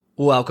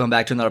Welcome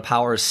back to another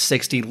Power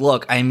 60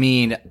 look. I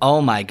mean,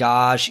 oh my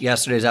gosh,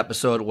 yesterday's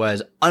episode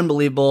was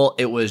unbelievable.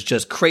 It was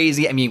just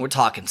crazy. I mean, we're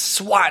talking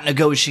SWOT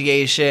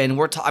negotiation.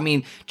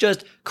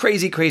 Just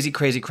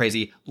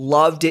crazy.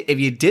 Loved it. If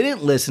you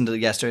didn't listen to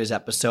yesterday's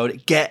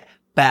episode, get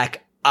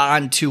back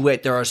onto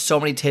it. There are so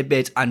many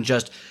tidbits on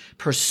just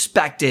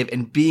perspective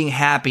and being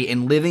happy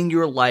and living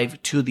your life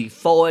to the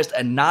fullest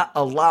and not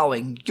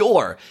allowing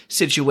your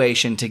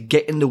situation to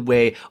get in the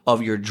way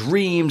of your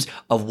dreams,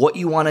 of what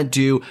you want to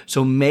do.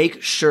 So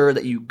make sure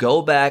that you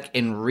go back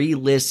and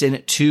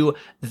re-listen to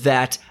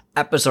that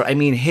episode. I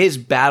mean, his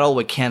battle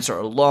with cancer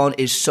alone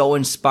is so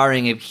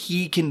inspiring. If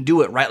he can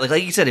do it, right?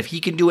 Like you said, if he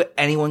can do it,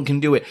 anyone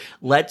can do it.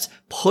 Let's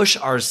push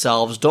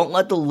ourselves. Don't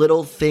let the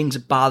little things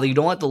bother you.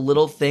 Don't let the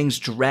little things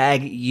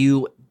drag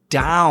you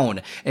down.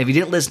 And if you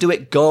didn't listen to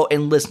it, go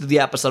and listen to the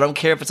episode. I don't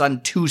care if it's on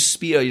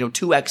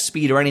 2x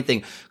speed or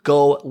anything.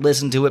 Go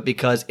listen to it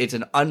because it's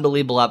an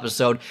unbelievable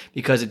episode,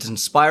 because it's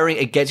inspiring.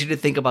 It gets you to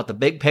think about the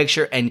big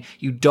picture and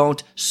you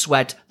don't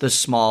sweat the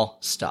small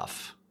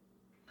stuff.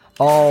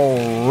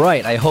 All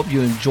right. I hope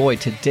you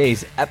enjoyed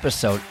today's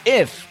episode.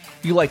 If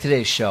you like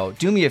today's show,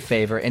 do me a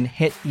favor and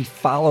hit the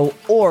follow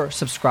or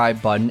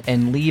subscribe button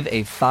and leave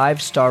a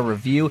 5-star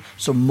review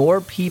so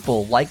more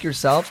people like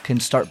yourself can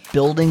start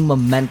building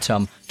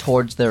momentum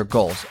towards their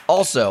goals.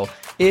 Also,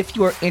 if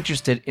you are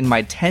interested in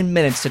my 10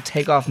 minutes to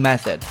take off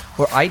method,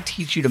 where I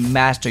teach you to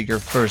master your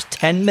first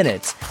 10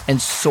 minutes and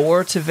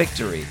soar to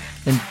victory,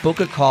 then book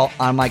a call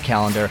on my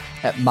calendar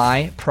at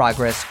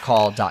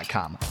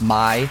myprogresscall.com.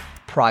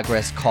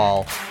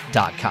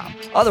 myprogresscall.com.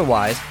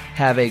 Otherwise,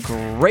 have a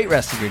great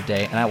rest of your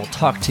day, and I will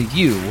talk to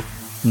you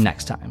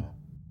next time.